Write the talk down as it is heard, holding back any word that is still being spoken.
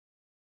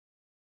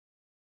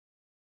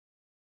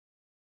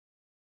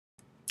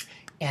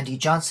Andy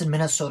Johnson,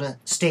 Minnesota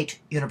State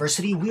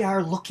University. We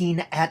are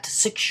looking at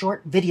 6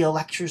 short video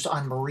lectures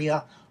on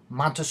Maria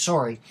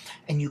Montessori,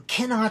 and you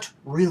cannot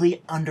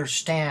really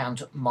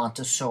understand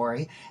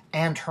Montessori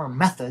and her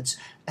methods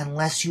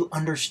unless you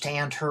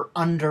understand her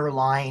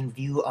underlying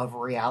view of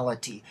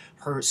reality,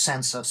 her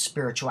sense of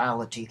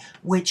spirituality,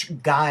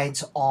 which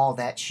guides all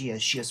that she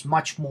is. She is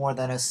much more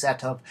than a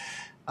set of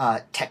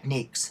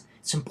techniques.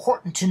 It's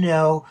important to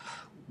know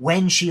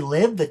when she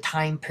lived, the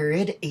time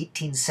period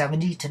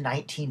 1870 to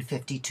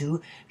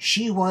 1952.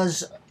 She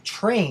was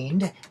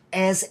trained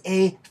as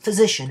a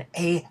physician,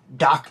 a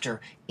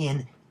doctor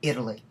in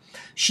Italy.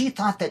 She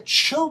thought that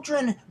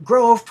children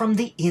grow from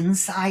the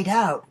inside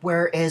out,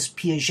 whereas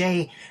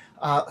Piaget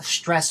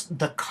stressed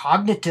the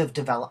cognitive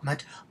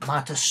development,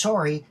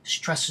 Montessori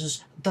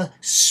stresses the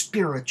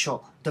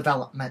spiritual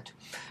development.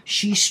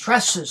 She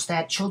stresses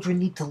that children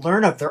need to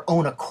learn of their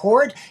own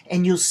accord,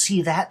 and you'll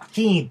see that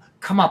theme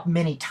come up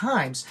many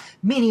times,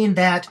 meaning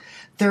that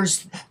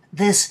there's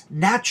this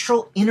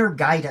natural inner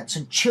guidance,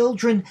 and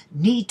children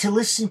need to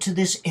listen to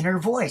this inner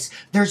voice.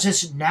 There's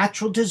this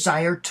natural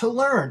desire to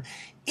learn.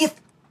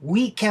 If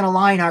we can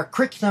align our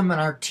curriculum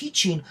and our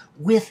teaching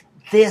with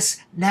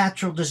this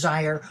natural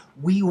desire,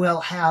 we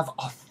will have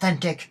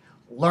authentic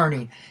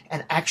learning,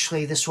 and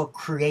actually this will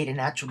create a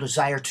natural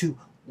desire to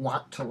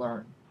want to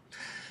learn.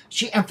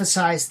 She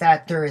emphasized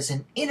that there is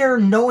an inner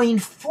knowing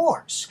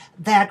force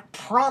that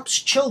prompts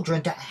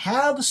children to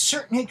have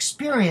certain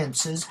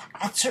experiences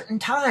at certain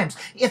times.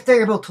 If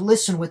they're able to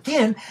listen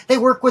within, they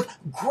work with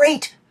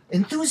great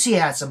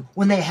enthusiasm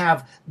when they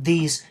have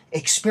these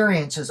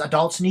experiences.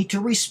 Adults need to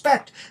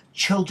respect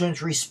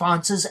children's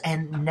responses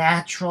and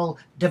natural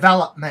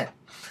development.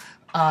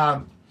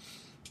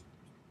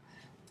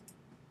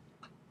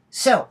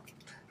 So,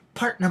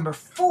 part number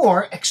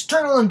 4,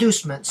 external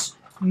inducements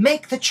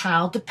make the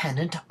child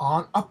dependent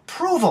on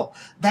approval.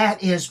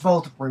 That is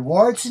both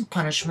rewards and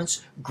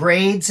punishments,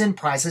 grades and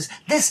prizes.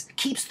 This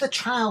keeps the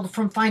child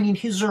from finding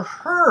his or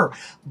her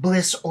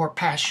bliss or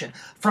passion,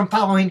 from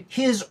following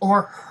his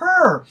or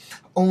her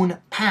own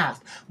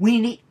path. We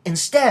need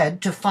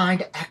instead to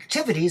find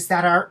activities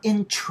that are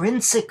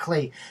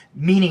intrinsically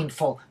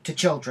meaningful to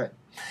children.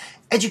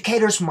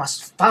 Educators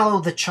must follow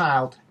the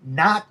child,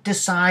 not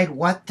decide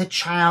what the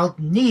child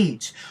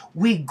needs.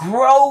 We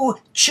grow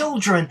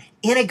children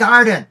in a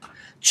garden.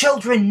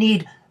 Children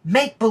need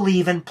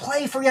make-believe and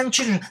play for young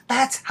children.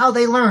 That's how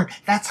they learn.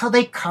 That's how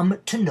they come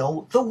to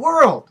know the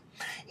world.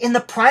 In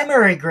the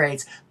primary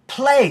grades,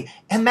 play,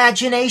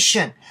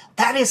 imagination.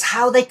 That is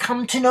how they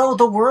come to know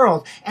the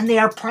world. And they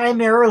are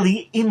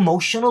primarily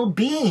emotional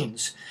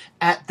beings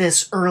at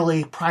this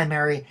early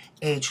primary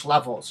age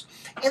levels.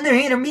 In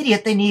their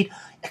intermediate, they need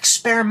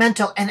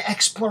experimental and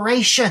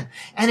exploration.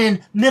 And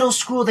in middle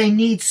school, they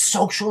need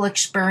social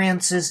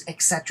experiences,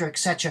 etc.,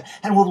 etc.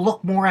 And we'll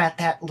look more at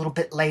that a little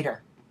bit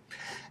later.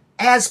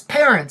 As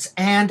parents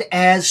and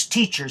as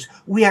teachers,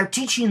 we are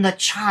teaching the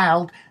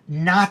child,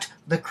 not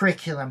the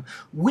curriculum.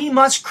 We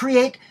must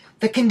create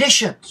the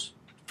conditions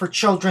for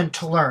children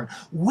to learn.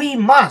 We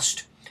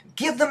must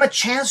give them a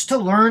chance to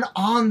learn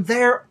on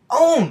their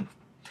own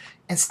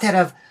instead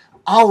of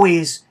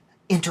always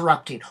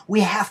interrupting. We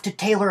have to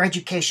tailor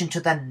education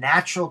to the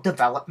natural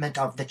development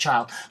of the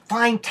child.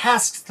 Find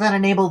tasks that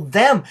enable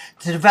them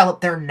to develop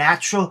their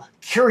natural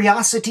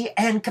curiosity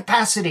and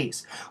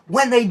capacities.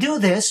 When they do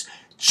this,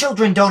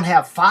 children don't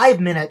have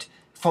 5-minute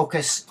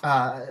focus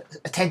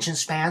attention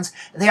spans.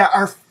 They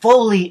are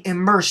fully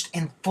immersed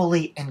and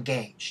fully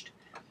engaged.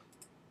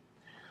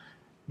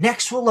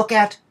 Next, we'll look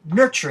at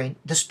nurturing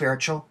the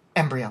spiritual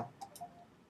embryo.